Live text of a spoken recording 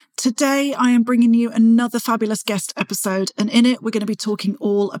Today, I am bringing you another fabulous guest episode, and in it, we're going to be talking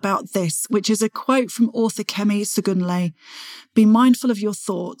all about this, which is a quote from author Kemi Sugunle. Be mindful of your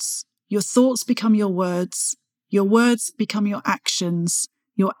thoughts. Your thoughts become your words become your actions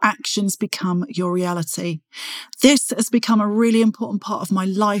become your reality. This has become a really important part of my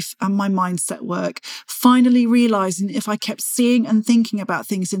life and my mindset work, finally realising if I kept seeing and thinking about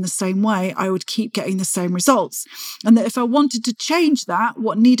things in the same way, I would keep getting the same results. And that if I wanted to change that,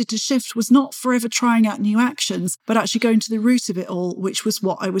 what needed to shift was not forever trying out new actions, but actually going to the root of it all, which was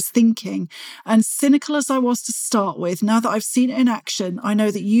what I was thinking. And cynical as I was to start with, now that I've seen it in action, I know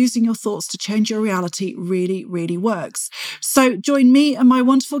that using your thoughts to change your reality really, really works. So join me and my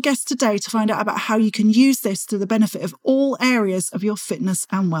wonderful guest today to find out about how you can use this to the benefit of all areas of your fitness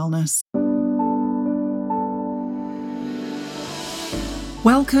and wellness.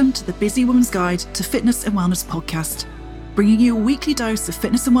 Welcome to the Busy Woman's Guide to Fitness and Wellness podcast, bringing you a weekly dose of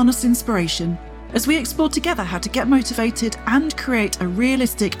fitness and wellness inspiration as we explore together how to get motivated and create a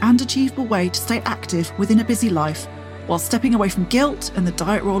realistic and achievable way to stay active within a busy life while stepping away from guilt and the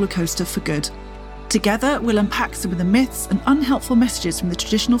diet roller coaster for good. Together, we'll unpack some of the myths and unhelpful messages from the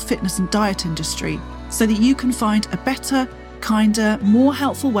traditional fitness and diet industry so that you can find a better, kinder, more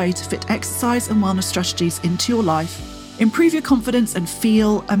helpful way to fit exercise and wellness strategies into your life, improve your confidence and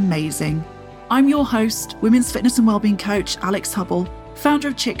feel amazing. I'm your host, women's fitness and wellbeing coach Alex Hubble, founder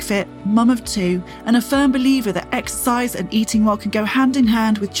of ChickFit, mum of two, and a firm believer that exercise and eating well can go hand in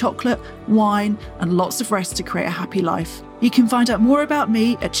hand with chocolate, wine, and lots of rest to create a happy life. You can find out more about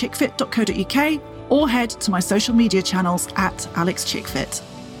me at chickfit.co.uk or head to my social media channels at AlexChickFit.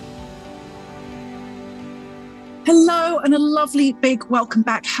 Hello and a lovely big welcome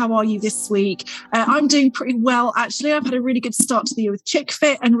back. How are you this week? I'm doing pretty well, actually. I've had a really good start to the year with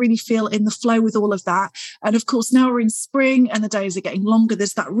ChickFit and really feel in the flow with all of that. And of course, now we're in spring and the days are getting longer.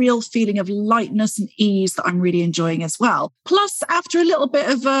 There's that real feeling of lightness and ease that I'm really enjoying as well. Plus, after a little bit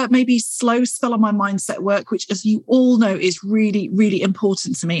of a maybe slow spell on my mindset work, which as you all know is really, really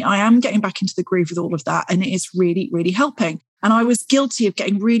important to me, I am getting back into the groove with all of that and it is really, really helping. And I was guilty of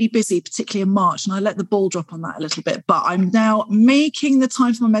getting really busy, particularly in March, and I let the ball drop on that a little bit. But I'm now making the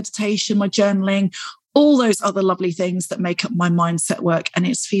time for my meditation, my journaling, all those other lovely things that make up my mindset work, and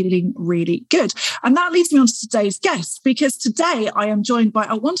it's feeling really good. And that leads me on to today's guest, because today I am joined by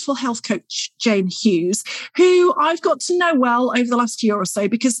a wonderful health coach, Jayne Hughes, who I've got to know well over the last year or so,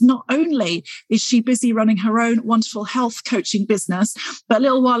 because not only is she busy running her own wonderful health coaching business, but a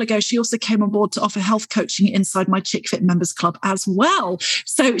little while ago, she also came on board to offer health coaching inside my ChickFit members club as well.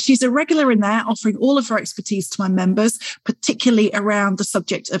 So she's a regular in there, offering all of her expertise to my members, particularly around the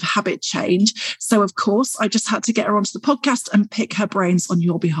subject of habit change. So of course, I just had to get her onto the podcast and pick her brains on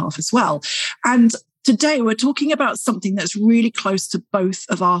your behalf as well. And today we're talking about something that's really close to both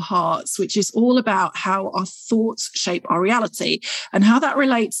of our hearts, which is all about how our thoughts shape our reality and how that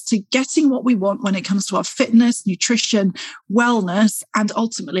relates to getting what we want when it comes to our fitness, nutrition, wellness, and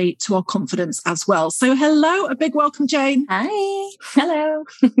ultimately to our confidence as well. So hello, a big welcome, Jayne. Hi. Hello.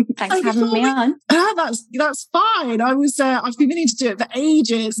 Thanks for having me on. That's fine. I've been meaning to do it for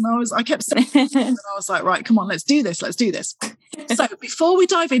ages, and I kept saying, and I was like, right, come on, let's do this. So before we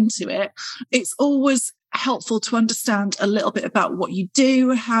dive into it, it's always helpful to understand a little bit about what you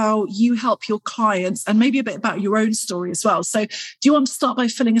do, how you help your clients, and maybe a bit about your own story as well. So do you want to start by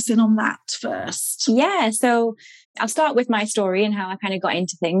filling us in on that first? Yeah. So I'll start with my story and how I kind of got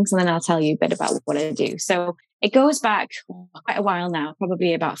into things, and then I'll tell you a bit about what I do. So it goes back quite a while now,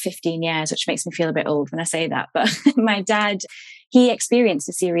 probably about 15 years, which makes me feel a bit old when I say that. But my dad, he experienced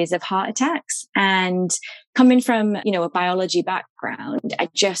a series of heart attacks, and coming from, a biology background, I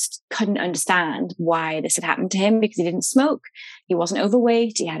just couldn't understand why this had happened to him, because he didn't smoke. He wasn't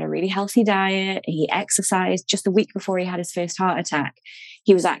overweight. He had a really healthy diet. He exercised. Just a week before he had his first heart attack,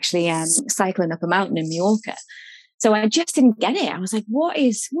 he was actually cycling up a mountain in Mallorca. So I just didn't get it. I was like, what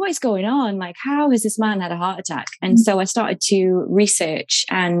is going on? Like, how has this man had a heart attack? And so I started to research,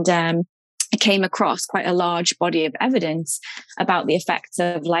 and I came across quite a large body of evidence about the effects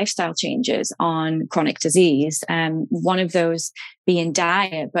of lifestyle changes on chronic disease. One of those being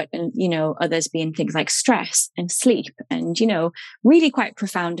diet, but, others being things like stress and sleep and, really quite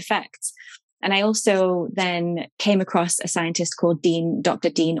profound effects. And I also then came across a scientist called Dr.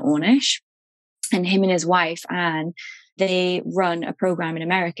 Dean Ornish, and him and his wife, Anne, they run a program in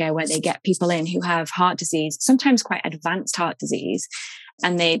America where they get people in who have heart disease, sometimes quite advanced heart disease,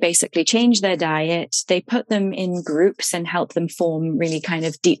 and they basically change their diet. They put them in groups and help them form really kind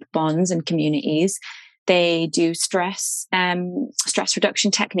of deep bonds and communities. They do stress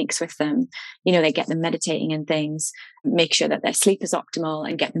reduction techniques with them. They get them meditating and things, make sure that their sleep is optimal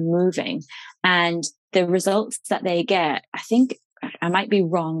and get them moving. And the results that they get, I think, I might be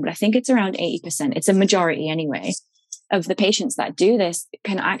wrong, but I think it's around 80%. It's a majority anyway of the patients that do this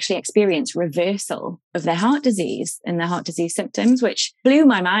can actually experience reversal of their heart disease and their heart disease symptoms, which blew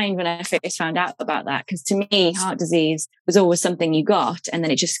my mind when I first found out about that. Because to me, heart disease was always something you got and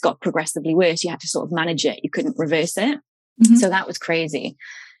then it just got progressively worse. You had to sort of manage it. You couldn't reverse it. Mm-hmm. So that was crazy.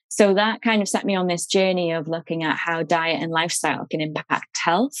 So that kind of set me on this journey of looking at how diet and lifestyle can impact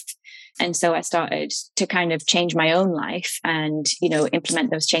health. And so I started to kind of change my own life and, implement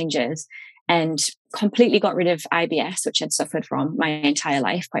those changes, and completely got rid of IBS, which I'd suffered from my entire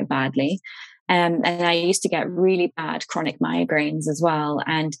life quite badly. And I used to get really bad chronic migraines as well.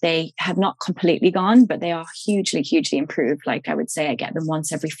 And they have not completely gone, but they are hugely, hugely improved. Like I would say I get them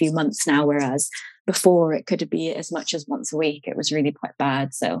once every few months now, whereas before it could be as much as once a week. It was really quite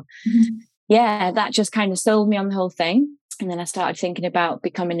bad. So yeah, that just kind of sold me on the whole thing. And then I started thinking about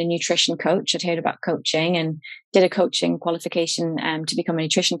becoming a nutrition coach. I'd heard about coaching and did a coaching qualification to become a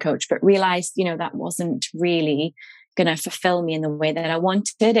nutrition coach, but realized, that wasn't really going to fulfill me in the way that I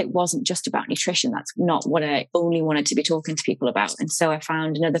wanted. It wasn't just about nutrition. That's not what I only wanted to be talking to people about. And so I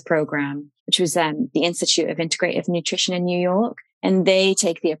found another program, which was the Institute of Integrative Nutrition in New York. And they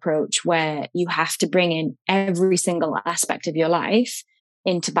take the approach where you have to bring in every single aspect of your life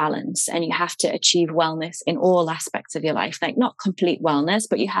into balance, and you have to achieve wellness in all aspects of your life, like not complete wellness,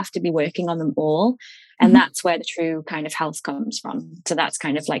 but you have to be working on them all. And that's where the true kind of health comes from. So that's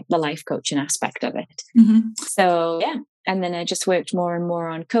kind of like the life coaching aspect of it. So yeah. And then I just worked more and more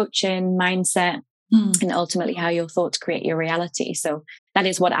on coaching, mindset, and ultimately how your thoughts create your reality. So that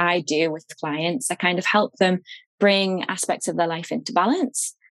is what I do with clients. I kind of help them bring aspects of their life into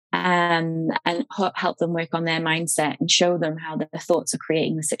balance. And help them work on their mindset and show them how their thoughts are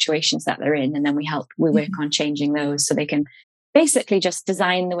creating the situations that they're in. And then we work on changing those so they can basically just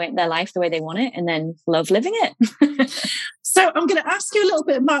design their life the way they want it and then love living it. So I'm going to ask you a little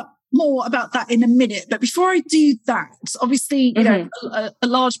bit more about that in a minute. But before I do that, obviously, a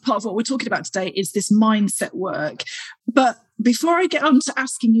large part of what we're talking about today is this mindset work. But before I get on to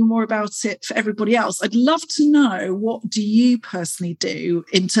asking you more about it for everybody else, I'd love to know, what do you personally do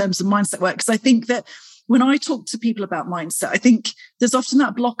in terms of mindset work? Because I think that when I talk to people about mindset, I think there's often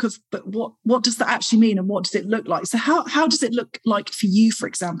that block of, but what does that actually mean and what does it look like? So how does it look like for you, for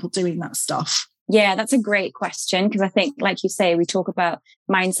example, doing that stuff? Yeah, that's a great question, because I think, like you say, we talk about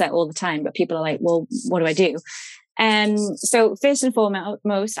mindset all the time, but people are like, well, what do I do? So first and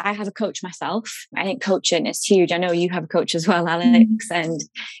foremost, I have a coach myself. I think coaching is huge. I know you have a coach as well, Alex, and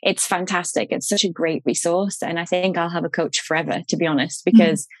it's fantastic. It's such a great resource. And I think I'll have a coach forever, to be honest,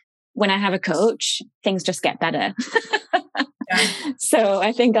 because when I have a coach, things just get better. So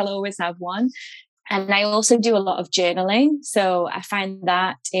I think I'll always have one. And I also do a lot of journaling. So I find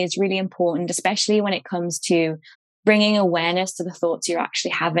that is really important, especially when it comes to bringing awareness to the thoughts you're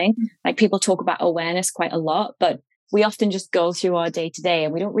actually having. Like, people talk about awareness quite a lot, but we often just go through our day to day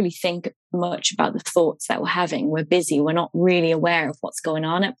and we don't really think much about the thoughts that we're having. We're busy. We're not really aware of what's going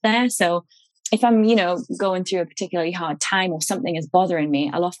on up there. So if I'm, going through a particularly hard time or something is bothering me,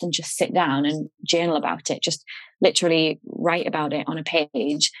 I'll often just sit down and journal about it, just literally write about it on a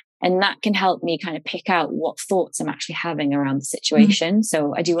page. And that can help me kind of pick out what thoughts I'm actually having around the situation.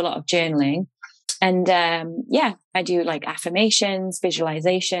 So I do a lot of journaling. And I do like affirmations,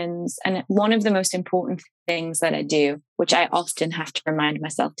 visualizations. And one of the most important things that I do, which I often have to remind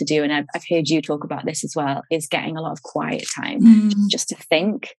myself to do, and I've heard you talk about this as well, is getting a lot of quiet time just to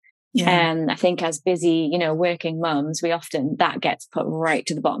think. And I think as busy, working mums, that gets put right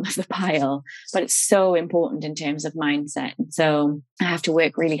to the bottom of the pile, but it's so important in terms of mindset. And so I have to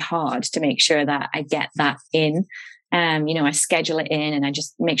work really hard to make sure that I get that in. I schedule it in and I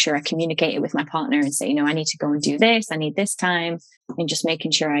just make sure I communicate it with my partner and say, I need to go and do this. I need this time, and just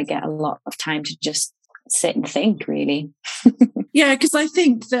making sure I get a lot of time to just sit and think, really. Yeah, because I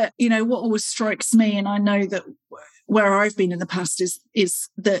think that, what always strikes me, and I know that where I've been in the past is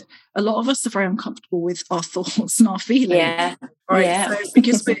that a lot of us are very uncomfortable with our thoughts and our feelings. Yeah. Right. Yeah. So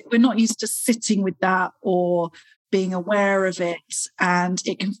because we're not used to sitting with that or being aware of it, and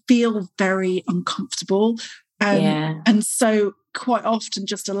it can feel very uncomfortable. And so quite often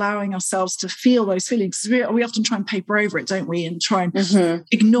just allowing ourselves to feel those feelings, we often try and paper over it, don't we? And try and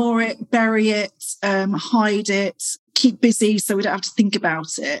ignore it, bury it, hide it, keep busy so we don't have to think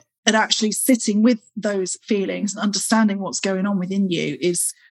about it. And actually sitting with those feelings and understanding what's going on within you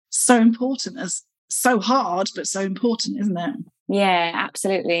is so important, so hard, but so important, isn't it? Yeah,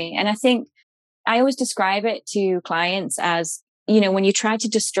 absolutely. And I think I always describe it to clients as, when you try to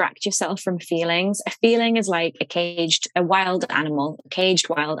distract yourself from feelings, a feeling is like a caged wild animal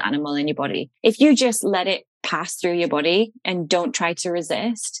in your body. If you just let it pass through your body and don't try to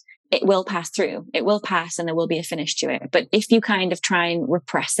resist, it will pass through. It will pass and there will be a finish to it. But if you kind of try and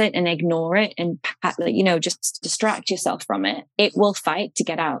repress it and ignore it and, just distract yourself from it, it will fight to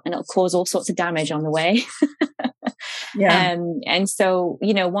get out and it'll cause all sorts of damage on the way. Yeah. And so,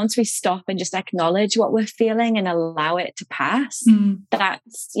 once we stop and just acknowledge what we're feeling and allow it to pass,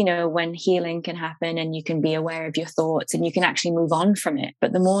 that's, when healing can happen and you can be aware of your thoughts and you can actually move on from it.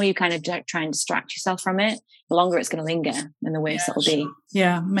 But the more you kind of try and distract yourself from it, the longer it's going to linger and the worse it'll be.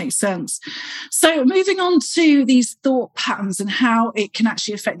 Yeah, makes sense. So moving on to these thought patterns and how it can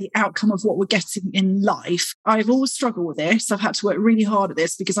actually affect the outcome of what we're getting in life. I've always struggled with this. I've had to work really hard at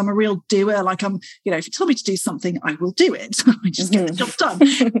this because I'm a real doer. Like if you tell me to do something, I will do it. I just get the job done.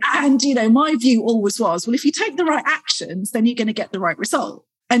 And, my view always was, well, if you take the right actions, then you're going to get the right result.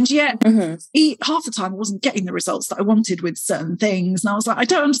 And yet, half the time I wasn't getting the results that I wanted with certain things. And I was like, I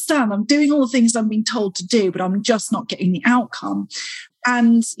don't understand. I'm doing all the things I'm being told to do, but I'm just not getting the outcome.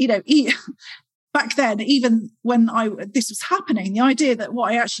 And, back then, even when this was happening, the idea that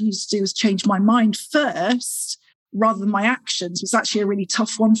what I actually needed to do was change my mind first rather than my actions was actually a really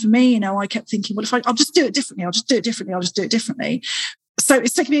tough one for me. I kept thinking, well, I'll just do it differently. I'll just do it differently. So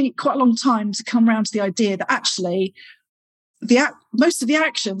it's taken me quite a long time to come around to the idea that actually most of the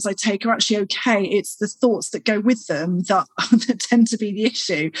actions I take are actually okay. It's the thoughts that go with them that tend to be the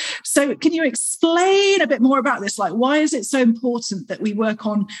issue. So can you explain a bit more about this? Like, why is it so important that we work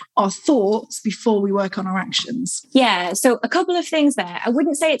on our thoughts before we work on our actions? Yeah. So a couple of things there. I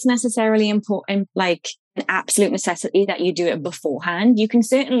wouldn't say it's necessarily important, like an absolute necessity that you do it beforehand. You can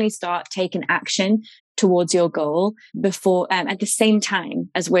certainly start taking action towards your goal before, at the same time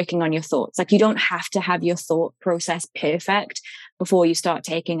as working on your thoughts. Like, you don't have to have your thought process perfect before you start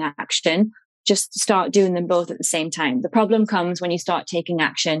taking action. Just start doing them both at the same time. The problem comes when you start taking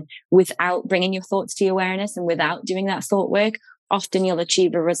action without bringing your thoughts to your awareness and without doing that thought work. Often you'll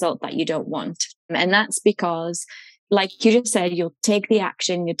achieve a result that you don't want. And that's because, like you just said, you'll take the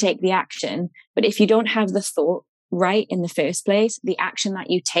action, but if you don't have the thought right in the first place, the action that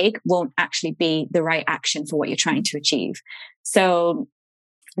you take won't actually be the right action for what you're trying to achieve. So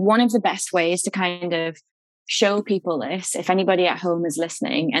one of the best ways to kind of show people this, if anybody at home is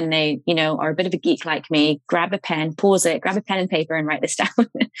listening and they, are a bit of a geek like me, grab a pen, pause it, grab a pen and paper and write this down.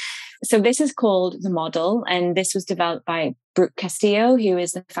 So this is called the model, and this was developed by Brooke Castillo, who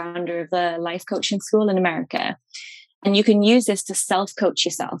is the founder of the Life Coaching School in America. And you can use this to self-coach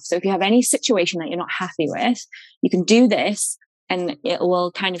yourself. So if you have any situation that you're not happy with, you can do this and it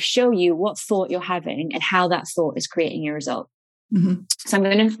will kind of show you what thought you're having and how that thought is creating your result. So I'm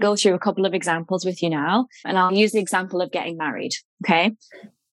going to go through a couple of examples with you now, and I'll use the example of getting married. Okay.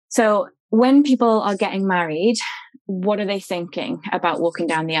 So when people are getting married, what are they thinking about walking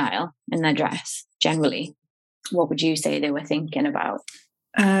down the aisle in their dress? Generally, what would you say they were thinking about?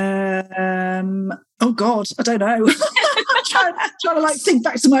 Oh God, I don't know. trying to think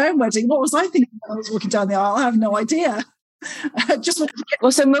back to my own wedding. What was I thinking when I was walking down the aisle? I have no idea.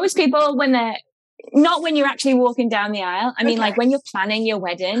 So most people, not when you're actually walking down the aisle. I mean, like when you're planning your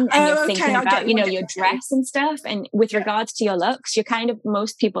wedding and you're thinking about, your dress and stuff. And with regards to your looks,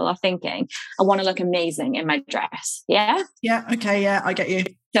 most people are thinking, I want to look amazing in my dress. Yeah. Yeah. Okay. Yeah. I get you.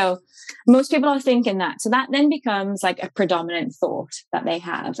 So most people are thinking that. So that then becomes like a predominant thought that they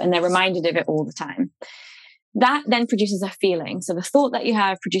have, and they're reminded of it all the time. That then produces a feeling. So the thought that you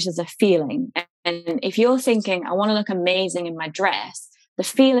have produces a feeling. And if you're thinking, I want to look amazing in my dress, the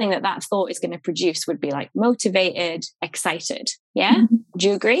feeling that thought is going to produce would be like motivated, excited. Yeah. Do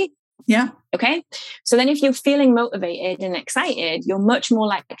you agree? Yeah. Okay. So then if you're feeling motivated and excited, you're much more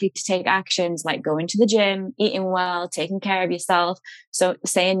likely to take actions like going to the gym, eating well, taking care of yourself. So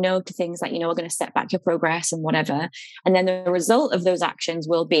saying no to things that, are going to set back your progress and whatever. And then the result of those actions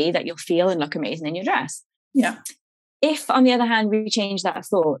will be that you'll feel and look amazing in your dress. Yeah. If, on the other hand, we change that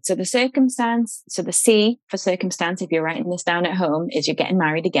thought, so the C for circumstance, if you're writing this down at home, is you're getting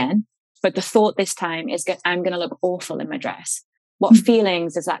married again. But the thought this time is, I'm going to look awful in my dress. What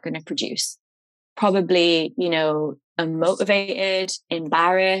feelings is that going to produce? Probably, unmotivated,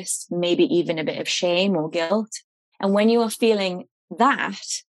 embarrassed, maybe even a bit of shame or guilt. And when you are feeling that,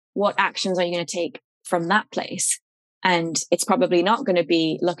 what actions are you going to take from that place? And it's probably not going to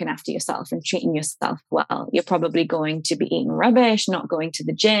be looking after yourself and treating yourself well. You're probably going to be eating rubbish, not going to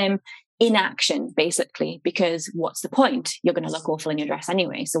the gym, inaction, basically, because what's the point? You're going to look awful in your dress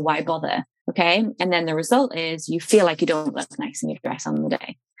anyway. So why bother? Okay. And then the result is you feel like you don't look nice in your dress on the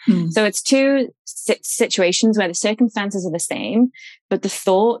day. So it's two situations where the circumstances are the same, but the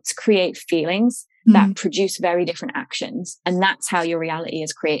thoughts create feelings that produce very different actions. And that's how your reality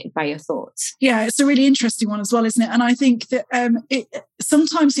is created, by your thoughts. Yeah, it's a really interesting one as well, isn't it? And I think that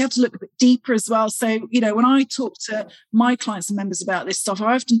sometimes you have to look a bit deeper as well. So, when I talk to my clients and members about this stuff,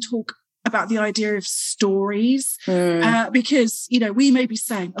 I often talk about the idea of stories, because, we may be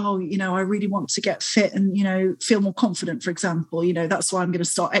saying, oh, I really want to get fit and, feel more confident, for example, that's why I'm going to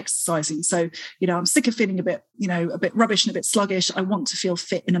start exercising. So, I'm sick of feeling a bit rubbish and a bit sluggish. I want to feel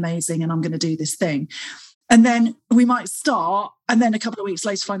fit and amazing, and I'm going to do this thing. And then we might start, and then a couple of weeks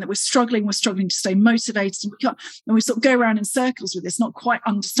later find that we're struggling to stay motivated, and we sort of go around in circles with this, not quite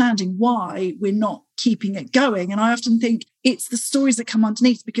understanding why we're not keeping it going. And I often think it's the stories that come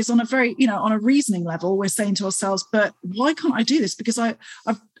underneath, because on a very, on a reasoning level, we're saying to ourselves, but why can't I do this? Because I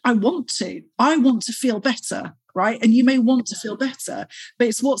want to feel better. Right. And you may want to feel better, but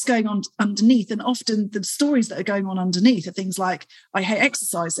it's what's going on underneath. And often the stories that are going on underneath are things like, I hate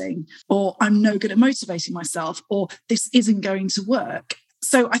exercising, or I'm no good at motivating myself, or this isn't going to work.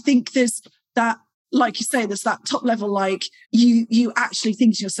 So I think there's that, like you say, there's that top level, like you actually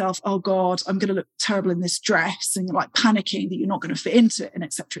think to yourself, oh God, I'm going to look terrible in this dress, and you're like panicking that you're not going to fit into it, and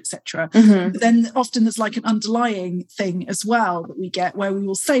et cetera, et cetera. But then often there's like an underlying thing as well that we get, where we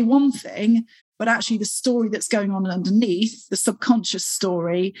will say one thing, but actually the story that's going on underneath, the subconscious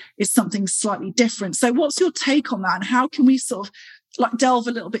story, is something slightly different. So what's your take on that? And how can we sort of like delve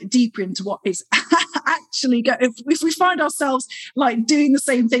a little bit deeper into what is actually if we find ourselves like doing the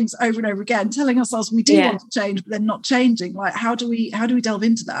same things over and over again, telling ourselves we do want to change, but then not changing, like how do we delve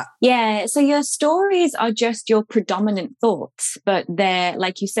into that? Yeah. So your stories are just your predominant thoughts, but they're,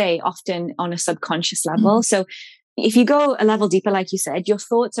 like you say, often on a subconscious level. So if you go a level deeper, like you said, your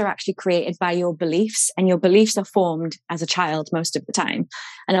thoughts are actually created by your beliefs, and your beliefs are formed as a child most of the time.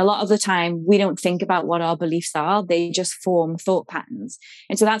 And a lot of the time, we don't think about what our beliefs are. They just form thought patterns.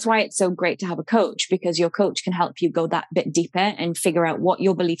 And so that's why it's so great to have a coach, because your coach can help you go that bit deeper and figure out what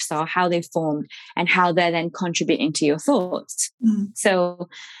your beliefs are, how they've formed, and how they're then contributing to your thoughts. So,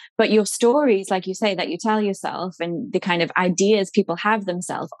 but your stories, like you say, that you tell yourself, and the kind of ideas people have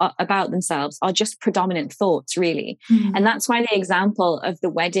about themselves are just predominant thoughts, really. And that's why the example of the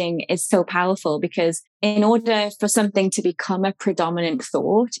wedding is so powerful, because in order for something to become a predominant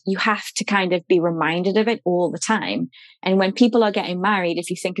thought, you have to kind of be reminded of it all the time. And when people are getting married, if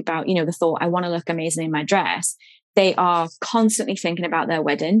you think about, the thought, I want to look amazing in my dress, they are constantly thinking about their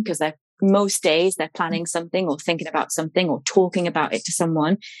wedding, because most days they're planning something or thinking about something or talking about it to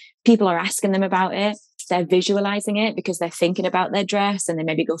someone. People are asking them about it. They're visualizing it because they're thinking about their dress, and they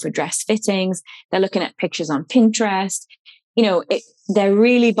maybe go for dress fittings. They're looking at pictures on Pinterest. They're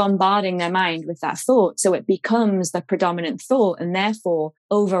really bombarding their mind with that thought. So it becomes the predominant thought, and therefore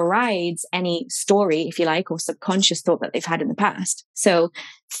overrides any story, if you like, or subconscious thought that they've had in the past. So,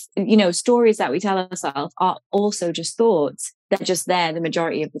 stories that we tell ourselves are also just thoughts. They're just there the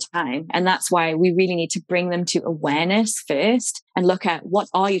majority of the time. And that's why we really need to bring them to awareness first and look at, what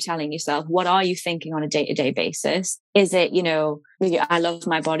are you telling yourself? What are you thinking on a day-to-day basis? Is it, I love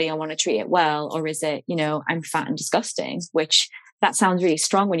my body, I want to treat it well? Or is it, I'm fat and disgusting? Which that sounds really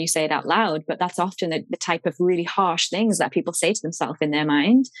strong when you say it out loud, but that's often the type of really harsh things that people say to themselves in their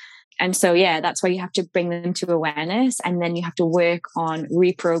mind. And so, that's why you have to bring them to awareness, and then you have to work on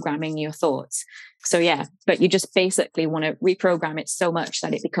reprogramming your thoughts. So, but you just basically want to reprogram it so much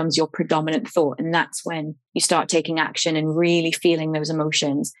that it becomes your predominant thought. And that's when you start taking action and really feeling those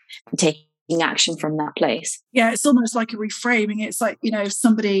emotions and taking action from that place. Yeah, it's almost like a reframing. It's like, if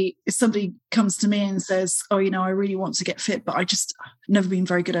somebody comes to me and says, oh, I really want to get fit, but I've never been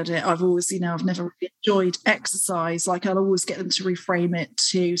very good at it. I've always, I've never really enjoyed exercise. Like, I'll always get them to reframe it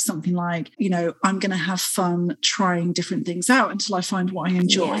to something like, I'm going to have fun trying different things out until I find what I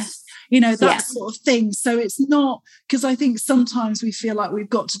enjoy. Yes. That sort of thing. So it's not, because I think sometimes we feel like we've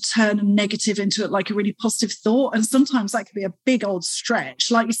got to turn a negative into it, like a really positive thought. And sometimes that can be a big old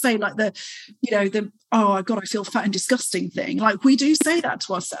stretch. Like you say, like oh God, I feel fat and disgusting thing. Like, we do say that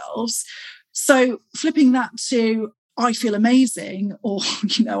to ourselves. So flipping that to, I feel amazing, or,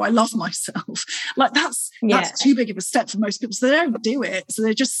 I love myself. Like, that's too big of a step for most people. So they don't do it. So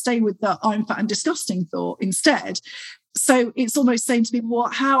they just stay with the I'm fat and disgusting thought instead. So it's almost saying to people, well,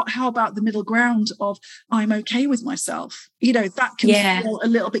 how about the middle ground of I'm okay with myself? That can feel a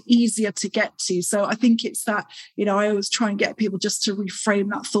little bit easier to get to. So I think it's that, I always try and get people just to reframe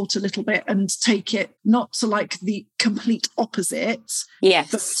that thought a little bit and take it not to like the complete opposite,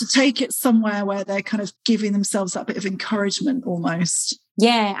 but to take it somewhere where they're kind of giving themselves that bit of encouragement almost.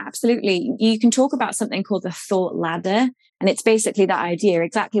 Yeah, absolutely. You can talk about something called the thought ladder. And it's basically that idea,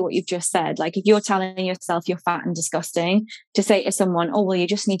 exactly what you've just said. Like if you're telling yourself you're fat and disgusting, to say to someone, oh, well, you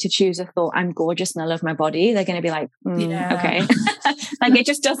just need to choose a thought, I'm gorgeous and I love my body. They're going to be like, okay. Like it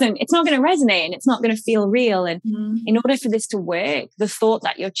just doesn't, it's not going to resonate and it's not going to feel real. And in order for this to work, the thought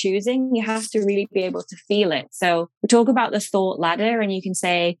that you're choosing, you have to really be able to feel it. So we talk about the thought ladder and you can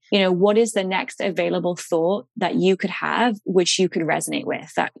say, what is the next available thought that you could have, which you could resonate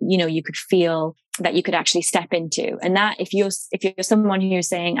with, that, you could feel, that you could actually step into. And that if you're someone who's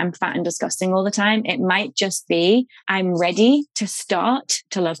saying I'm fat and disgusting all the time, it might just be I'm ready to start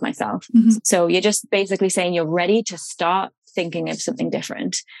to love myself. So you're just basically saying you're ready to start thinking of something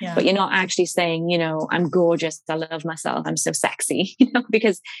different, but you're not actually saying, I'm gorgeous, I love myself, I'm so sexy,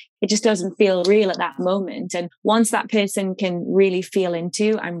 because it just doesn't feel real at that moment. And once that person can really feel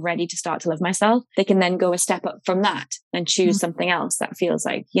into, I'm ready to start to love myself, they can then go a step up from that and choose something else that feels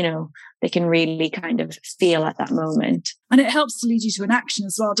like, they can really kind of feel at that moment. And it helps to lead you to an action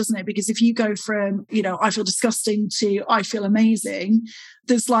as well, doesn't it? Because if you go from, I feel disgusting to I feel amazing,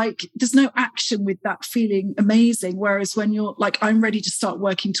 there's no action with that feeling amazing. Whereas when you're like, I'm ready to start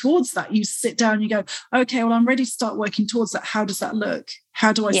working towards that, you sit down, you go, okay, well, I'm ready to start working towards that. How does that look?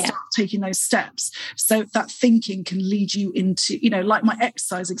 How do I start taking those steps? So that thinking can lead you into, like my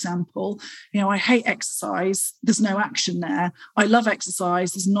exercise example, I hate exercise. There's no action there. I love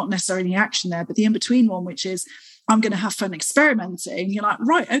exercise. There's not necessarily any action there, but the in-between one, which is I'm going to have fun experimenting. You're like,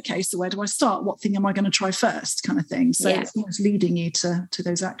 right, okay, so where do I start? What thing am I going to try first, kind of thing? So it's almost leading you to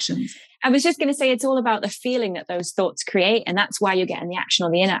those actions. I was just going to say it's all about the feeling that those thoughts create. And that's why you're getting the action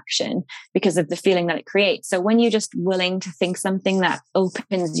or the inaction, because of the feeling that it creates. So when you're just willing to think something that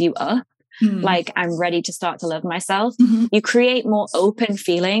opens you up, like I'm ready to start to love myself, you create more open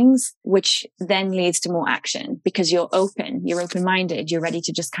feelings, which then leads to more action because you're open-minded, you're ready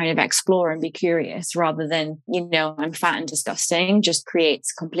to just kind of explore and be curious rather than, I'm fat and disgusting, just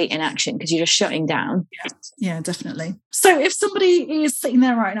creates complete inaction because you're just shutting down. Yeah, definitely. So if somebody is sitting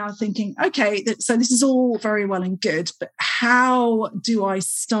there right now thinking, okay, so this is all very well and good, but how do I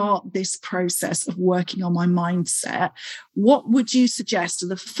start this process of working on my mindset? What would you suggest are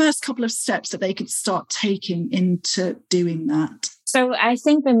the first couple of steps that they could start taking into doing that? So I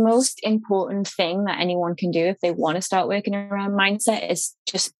think the most important thing that anyone can do if they want to start working around mindset is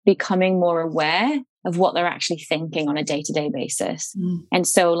just becoming more aware of what they're actually thinking on a day-to-day basis. And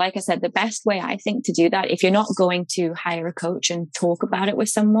so, like I said, the best way I think to do that, if you're not going to hire a coach and talk about it with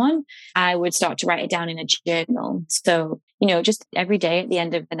someone, I would start to write it down in a journal. So, just every day at the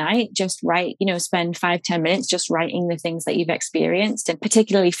end of the night, just write, spend 5-10 minutes just writing the things that you've experienced and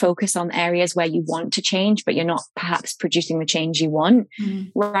particularly focus on areas where you want to change, but you're not perhaps producing the change you want.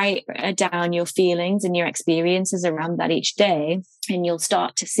 Write down your feelings and your experiences around that each day. And you'll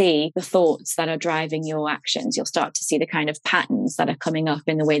start to see the thoughts that are driving your actions. You'll start to see the kind of patterns that are coming up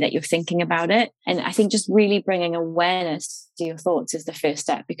in the way that you're thinking about it. And I think just really bringing awareness to your thoughts is the first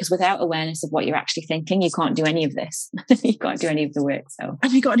step, because without awareness of what you're actually thinking, you can't do any of this. You can't do any of the work. So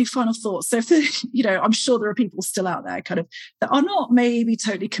have you got any final thoughts? So if, I'm sure there are people still out there kind of that are not maybe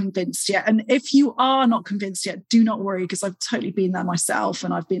totally convinced yet. And if you are not convinced yet, do not worry, because I've totally been there myself.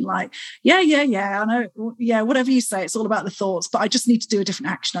 And I've been like, yeah, I know. Yeah, whatever you say, it's all about the thoughts, but I just need to do a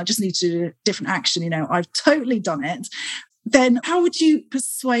different action. I just need to do a different action. I've totally done it. Then how would you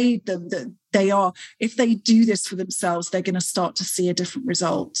persuade them that if they do this for themselves, they're going to start to see a different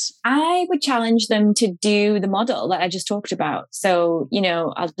result? I would challenge them to do the model that I just talked about. So,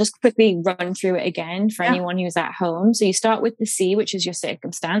 I'll just quickly run through it again for anyone who's at home. So you start with the C, which is your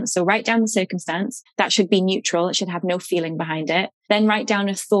circumstance. So write down the circumstance. That should be neutral. It should have no feeling behind it. Then write down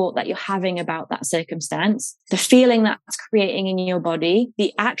a thought that you're having about that circumstance, the feeling that's creating in your body,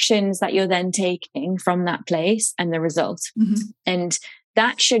 the actions that you're then taking from that place, and the result. And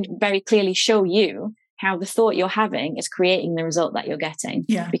that should very clearly show you how the thought you're having is creating the result that you're getting,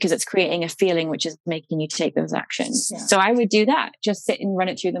 because it's creating a feeling which is making you take those actions. So I would do that. Just sit and run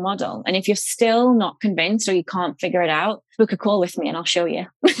it through the model. And if you're still not convinced or you can't figure it out, book a call with me and I'll show you.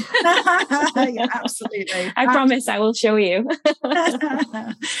 Yeah, absolutely. I promise I will show you.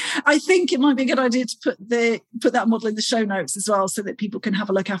 I think it might be a good idea to put that model in the show notes as well, so that people can have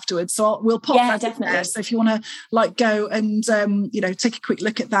a look afterwards. So we'll pop that definitely in there. So if you want to go and take a quick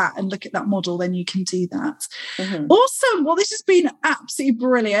look at that and look at that model, then you can do that. Awesome. Well, this has been absolutely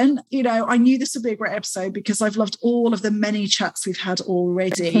brilliant. I knew this would be a great episode because I've loved all of the many chats we've had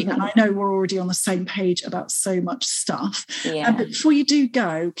already. And I know we're already on the same page about so much stuff. Yeah. But before you do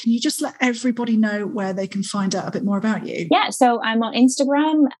go, can you just let everybody know where they can find out a bit more about you? Yeah. So I'm on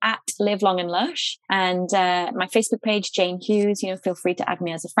Instagram at Live Long and Lush, and my Facebook page, Jayne Hughes. Feel free to add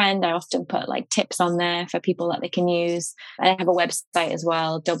me as a friend. I often put like tips on there for people that they can use. And I have a website as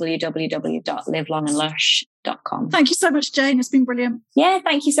well, www.livelongandlush.com. Thank you so much, Jayne. It's been brilliant. Yeah,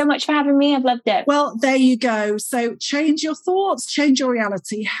 thank you so much for having me. I've loved it. Well, there you go. So change your thoughts, change your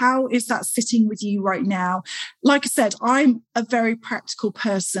reality. How is that sitting with you right now? Like I said, I'm a very practical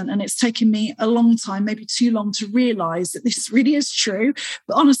person, and it's taken me a long time, maybe too long, to realize that this really is true.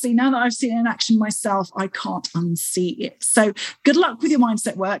 But honestly, now that I've seen it in action myself, I can't unsee it. So good luck with your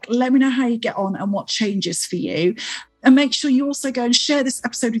mindset work. Let me know how you get on and what changes for you. And make sure you also go and share this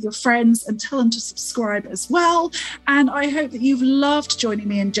episode with your friends and tell them to subscribe as well. And I hope that you've loved joining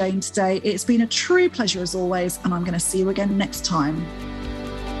me and Jayne today. It's been a true pleasure as always, and I'm going to see you again next time.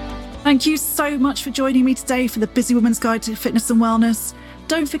 Thank you so much for joining me today for the Busy Woman's Guide to Fitness and Wellness.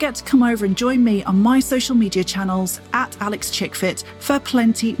 Don't forget to come over and join me on my social media channels at AlexChickFit for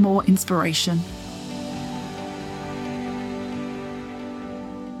plenty more inspiration.